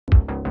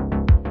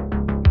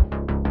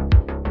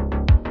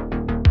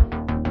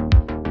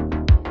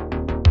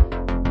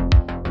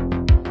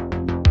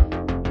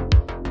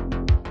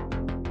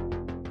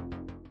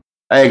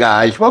Hey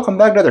guys, welcome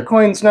back to another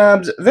Coin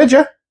Snobz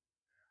video.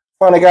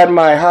 Finally got in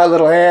my hot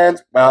little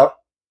hands, well,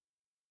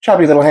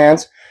 choppy little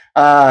hands,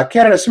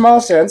 Canada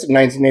Small Cents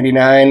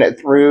 1989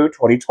 through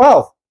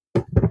 2012.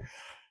 A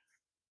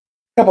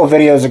couple of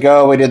videos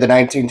ago, we did the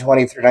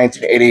 1920 through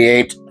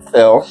 1988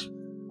 fill,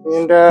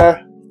 and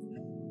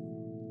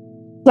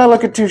not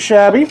looking too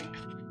shabby.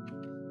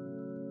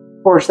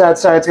 Of course, that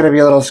side's going to be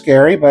a little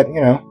scary, but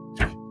you know,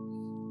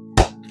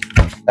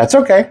 that's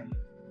okay.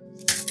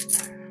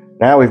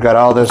 Now we've got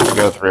all this to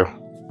go through.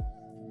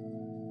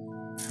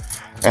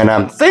 And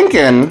I'm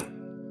thinking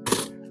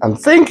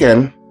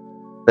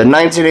that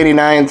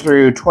 1989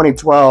 through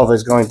 2012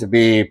 is going to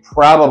be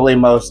probably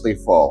mostly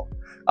full.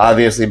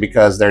 Obviously,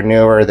 because they're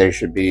newer, there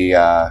should be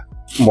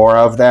more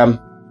of them.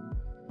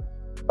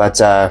 But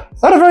it's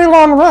not a very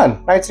long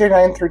run,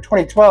 1989 through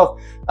 2012.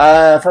 If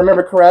I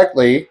remember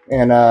correctly,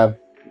 and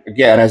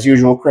again, as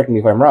usual, correct me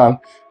if I'm wrong,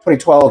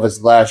 2012 is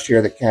the last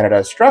year that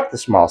Canada struck the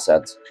small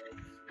cents.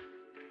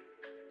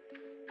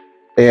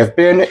 They have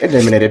been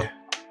eliminated.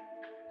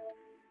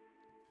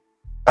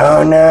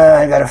 Oh no,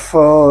 I gotta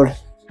fold.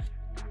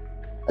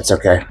 That's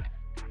okay.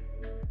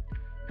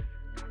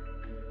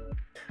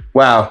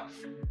 Wow.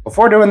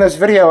 Before doing this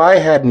video, I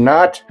had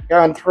not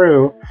gone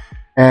through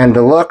and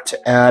looked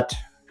at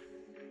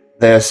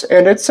this,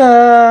 and it's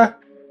a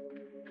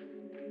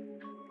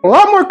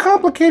lot more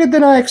complicated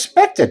than I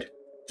expected,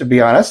 to be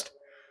honest.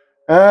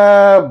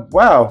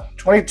 Wow.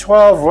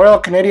 2012 Royal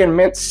Canadian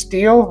Mint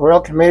Steel,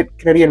 Royal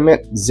Canadian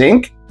Mint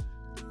Zinc.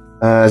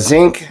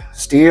 Zinc,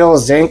 steel,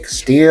 zinc,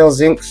 steel,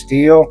 zinc,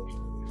 steel.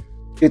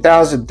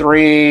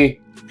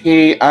 2003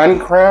 P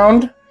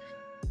uncrowned.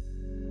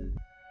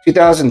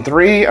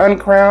 2003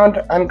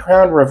 uncrowned,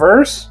 uncrowned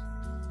reverse.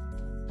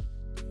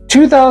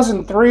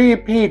 2003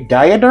 P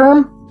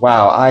diaderm.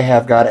 Wow, I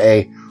have got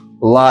a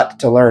lot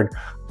to learn.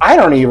 I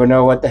don't even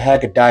know what the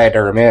heck a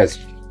diaderm is.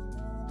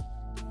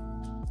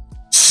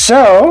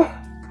 So,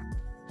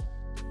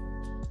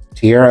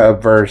 Tierra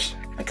obverse.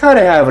 I kind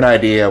of have an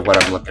idea of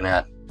what I'm looking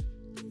at.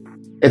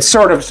 It's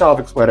sort of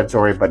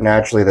self-explanatory, but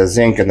naturally the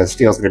zinc and the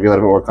steel is going to be a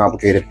little bit more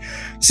complicated.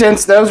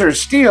 Since those are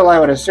steel, I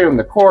would assume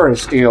the core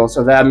is steel,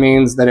 so that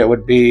means that it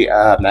would be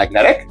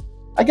magnetic,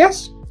 I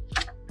guess?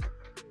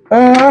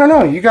 I don't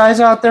know. You guys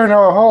out there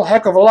know a whole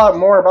heck of a lot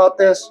more about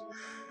this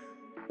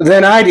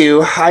than I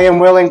do. I am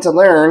willing to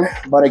learn,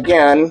 but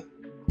again,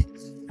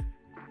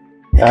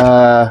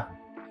 the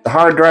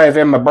hard drive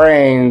in my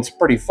brain's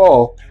pretty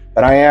full,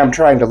 but I am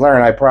trying to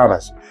learn, I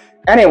promise.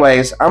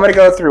 Anyways, I'm going to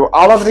go through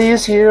all of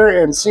these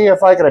here and see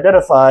if I can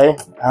identify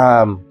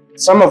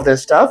some of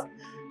this stuff,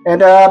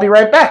 and I'll be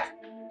right back.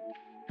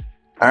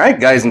 Alright,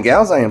 guys and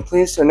gals, I am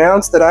pleased to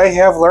announce that I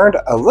have learned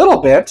a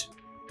little bit,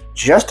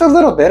 just a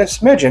little bit, a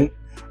smidgen,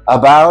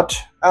 about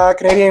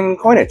Canadian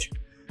coinage.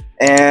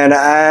 And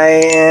I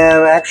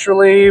am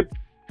actually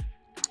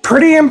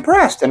pretty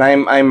impressed, and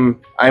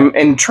I'm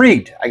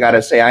intrigued, I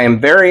gotta say. I am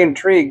very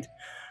intrigued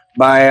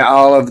by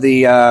all of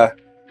the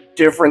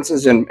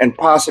differences and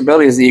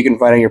possibilities that you can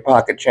find in your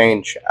pocket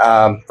change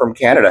from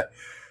Canada.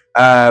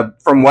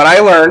 From what I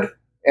learned,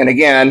 and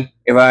again,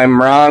 if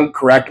I'm wrong,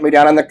 correct me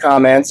down in the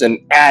comments and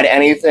add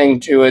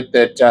anything to it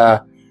that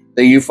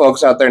that you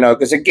folks out there know,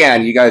 because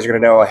again, you guys are going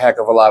to know a heck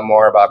of a lot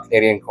more about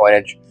Canadian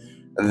coinage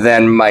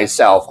than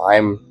myself.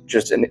 I'm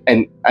just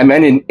I'm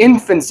in an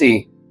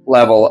infancy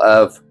level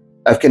of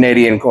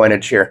Canadian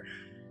coinage here.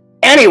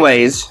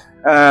 Anyways,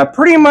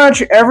 pretty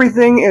much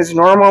everything is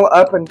normal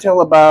up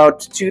until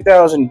about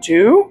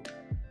 2002.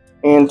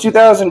 In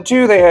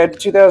 2002, they had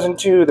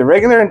 2002 the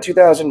regular and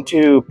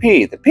 2002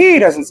 P. The P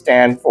doesn't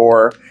stand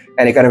for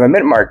any kind of a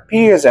mint mark.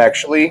 P is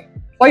actually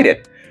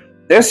plated.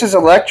 This is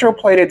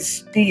electroplated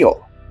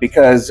steel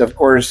because, of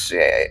course,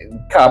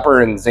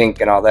 copper and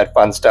zinc and all that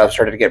fun stuff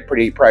started to get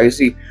pretty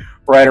pricey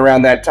right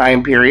around that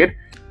time period.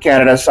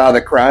 Canada saw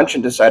the crunch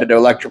and decided to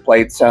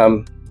electroplate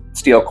some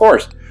steel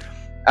cores.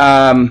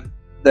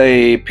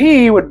 The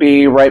P would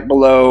be right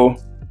below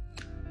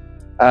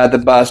the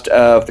bust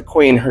of the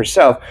Queen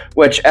herself,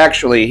 which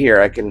actually,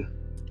 here, I can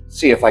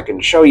see if I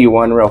can show you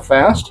one real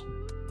fast.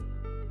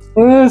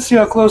 Let's see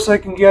how close I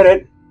can get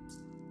it.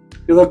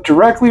 You look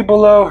directly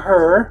below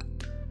her.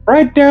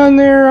 Right down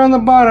there on the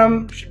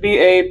bottom should be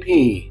a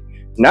P.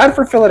 Not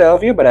for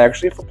Philadelphia, but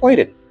actually for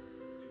plated.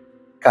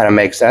 Kind of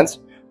makes sense.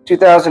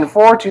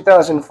 2004,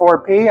 2004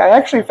 P. I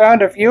actually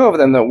found a few of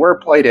them that were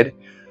plated.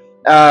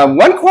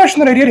 One question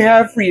that I did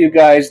have for you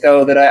guys,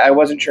 though, that I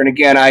wasn't sure, and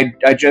again,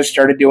 I just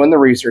started doing the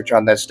research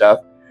on this stuff.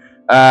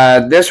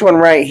 This one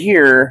right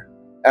here,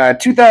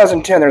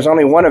 2010, there's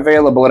only one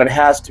available, and it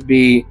has to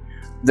be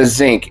the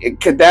zinc.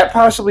 Could that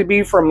possibly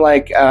be from,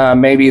 like,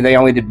 maybe they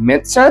only did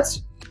mint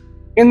sets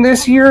in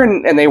this year,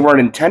 and they weren't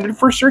intended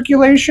for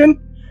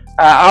circulation?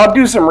 I'll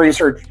do some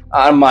research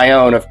on my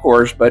own, of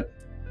course, but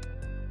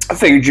I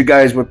figured you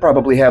guys would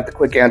probably have the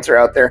quick answer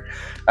out there.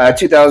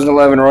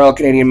 2011 Royal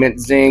Canadian Mint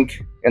Zinc.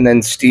 And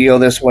then steel,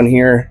 this one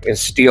here is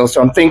steel.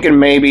 So I'm thinking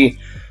maybe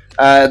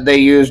they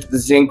used the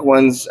zinc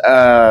ones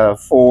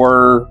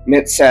for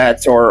mint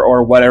sets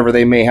or whatever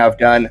they may have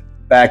done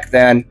back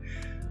then.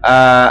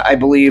 I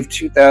believe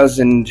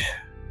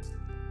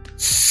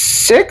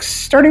 2006,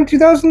 starting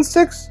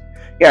 2006.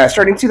 Yeah,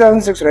 starting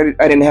 2006,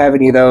 I didn't have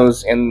any of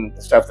those in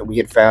the stuff that we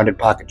had found in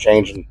Pocket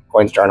Change and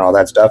Coinstar and all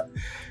that stuff.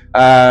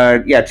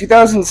 Yeah,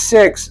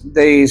 2006,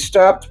 they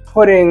stopped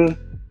putting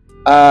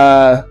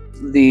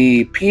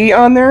the P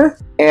on there,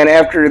 and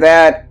after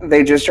that,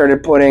 they just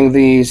started putting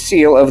the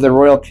seal of the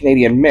Royal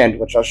Canadian Mint,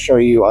 which I'll show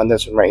you on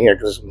this one right here,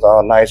 because this one's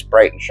all nice,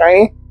 bright, and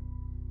shiny.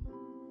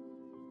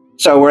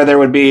 So where there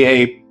would be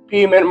a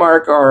P mint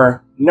mark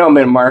or no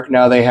mint mark,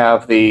 now they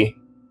have the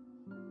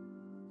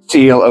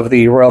seal of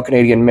the Royal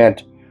Canadian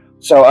Mint.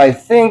 So I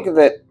think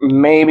that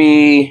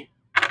maybe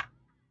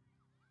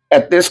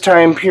at this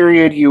time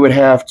period you would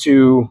have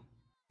to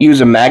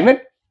use a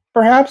magnet,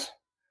 perhaps,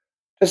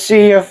 to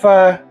see if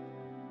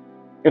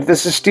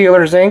this is steel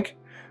or zinc,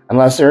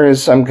 unless there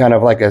is some kind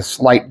of like a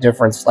slight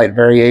difference, slight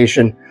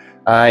variation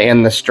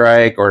in the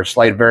strike, or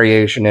slight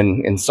variation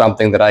in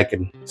something that I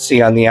can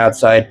see on the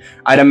outside.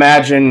 I'd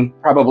imagine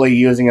probably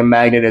using a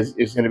magnet is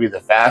going to be the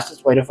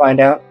fastest way to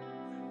find out.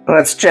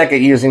 Let's check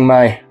it using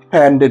my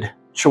patented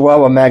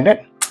Chihuahua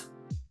magnet.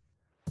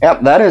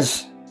 Yep, that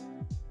is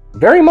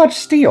very much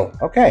steel.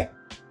 Okay.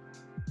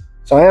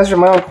 So I answered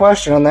my own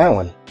question on that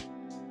one.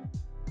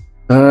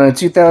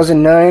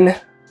 2009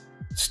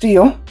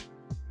 steel.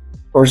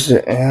 Of course,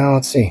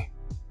 let's see.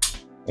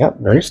 Yep,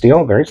 very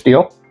steel, very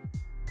steel.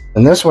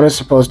 And this one is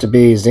supposed to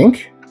be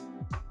zinc.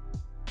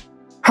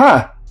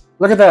 Huh,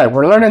 look at that.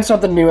 We're learning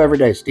something new every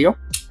day. Steel.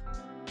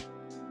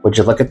 Would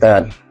you look at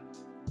that?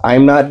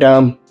 I'm not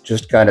dumb,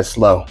 just kind of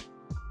slow.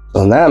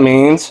 So that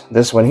means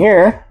this one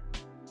here.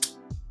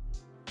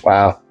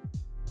 Wow,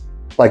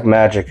 like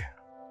magic.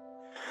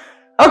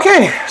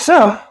 Okay,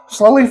 so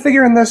slowly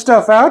figuring this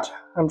stuff out.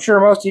 I'm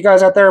sure most of you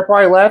guys out there are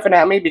probably laughing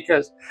at me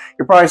because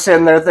you're probably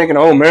sitting there thinking,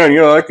 "Oh man,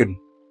 yeah, I could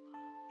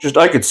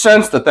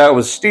sense that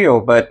was steel."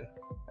 But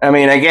I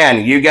mean,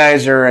 again, you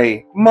guys are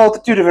a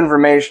multitude of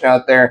information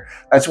out there.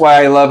 That's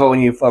why I love it when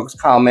you folks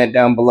comment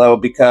down below,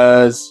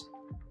 because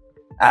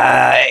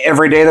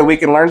every day that we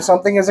can learn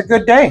something is a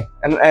good day,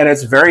 and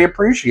it's very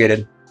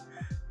appreciated.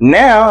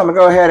 Now, I'm going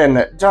to go ahead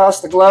and toss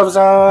the gloves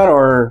on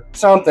or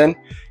something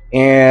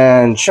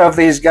and shove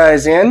these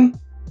guys in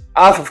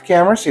off of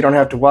camera so you don't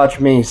have to watch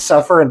me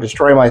suffer and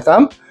destroy my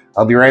thumb.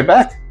 I'll be right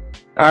back.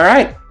 All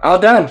right, all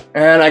done.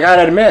 And I got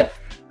to admit,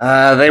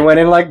 they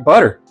went in like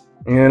butter.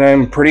 And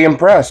I'm pretty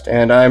impressed.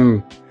 And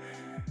I'm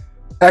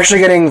actually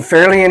getting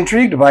fairly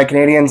intrigued by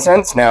Canadian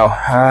cents now.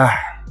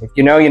 If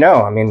you know, you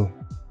know. I mean,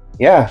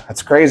 yeah,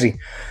 that's crazy.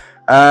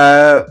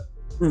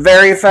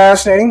 Very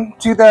fascinating.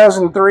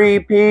 2003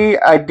 P.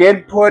 I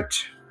did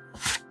put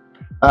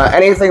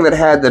anything that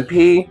had the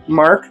P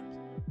mark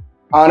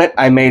on it.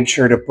 I made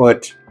sure to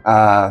put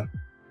a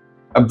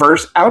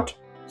verse out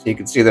so you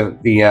can see the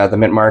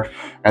mint mark,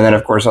 and then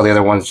of course all the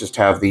other ones just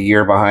have the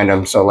year behind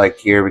them. So like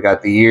here we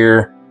got the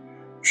year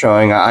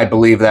showing. I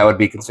believe that would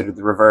be considered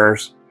the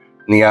reverse,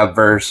 and the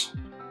obverse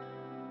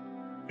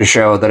to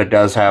show that it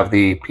does have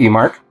the P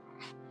mark.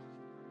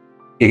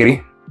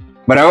 Giggity.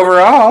 But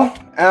overall,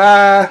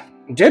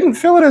 didn't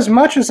feel it as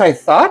much as I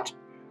thought,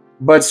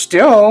 but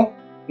still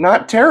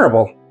not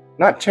terrible.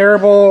 Not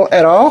terrible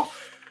at all.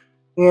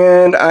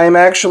 And I'm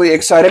actually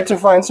excited to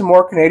find some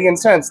more Canadian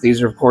cents.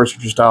 These are, of course,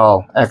 just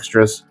all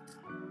extras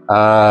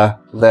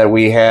that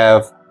we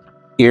have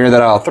here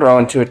that I'll throw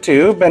into a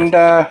tube. And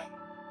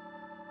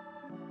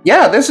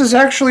yeah, this is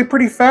actually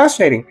pretty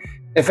fascinating.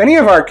 If any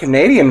of our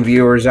Canadian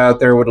viewers out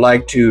there would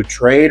like to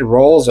trade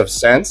rolls of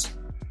cents,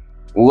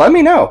 let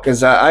me know,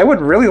 because I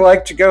would really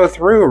like to go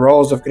through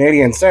rolls of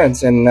Canadian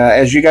cents. And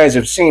as you guys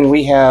have seen,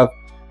 we have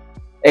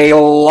a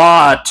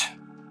lot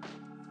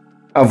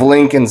of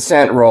Lincoln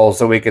cent rolls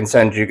that we can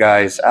send you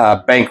guys,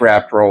 bank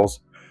wrapped rolls.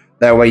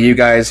 That way you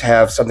guys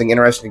have something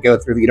interesting to go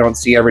through that you don't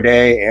see every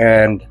day,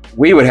 and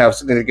we would have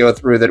something to go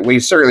through that we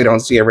certainly don't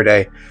see every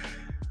day.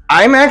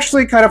 I'm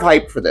actually kind of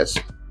hyped for this.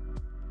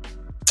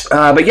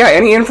 But yeah,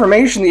 any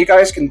information that you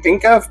guys can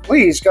think of,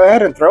 please go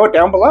ahead and throw it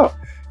down below.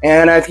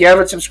 And if you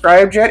haven't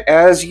subscribed yet,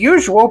 as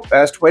usual,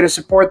 best way to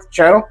support the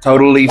channel,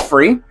 totally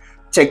free.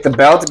 Take the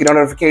bell to get a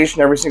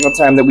notification every single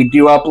time that we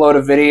do upload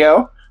a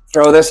video.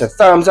 Throw this a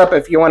thumbs up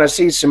if you want to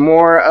see some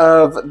more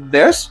of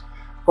this.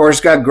 Of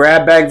course, got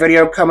grab bag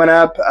video coming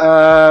up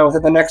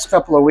within the next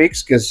couple of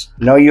weeks, because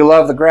I know you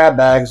love the grab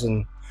bags,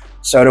 and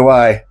so do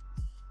I.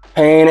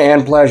 Pain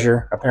and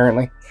pleasure,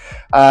 apparently.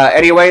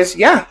 Anyways,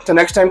 yeah, till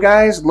next time,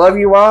 guys. Love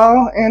you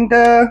all, and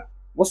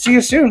we'll see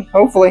you soon,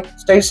 hopefully.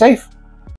 Stay safe.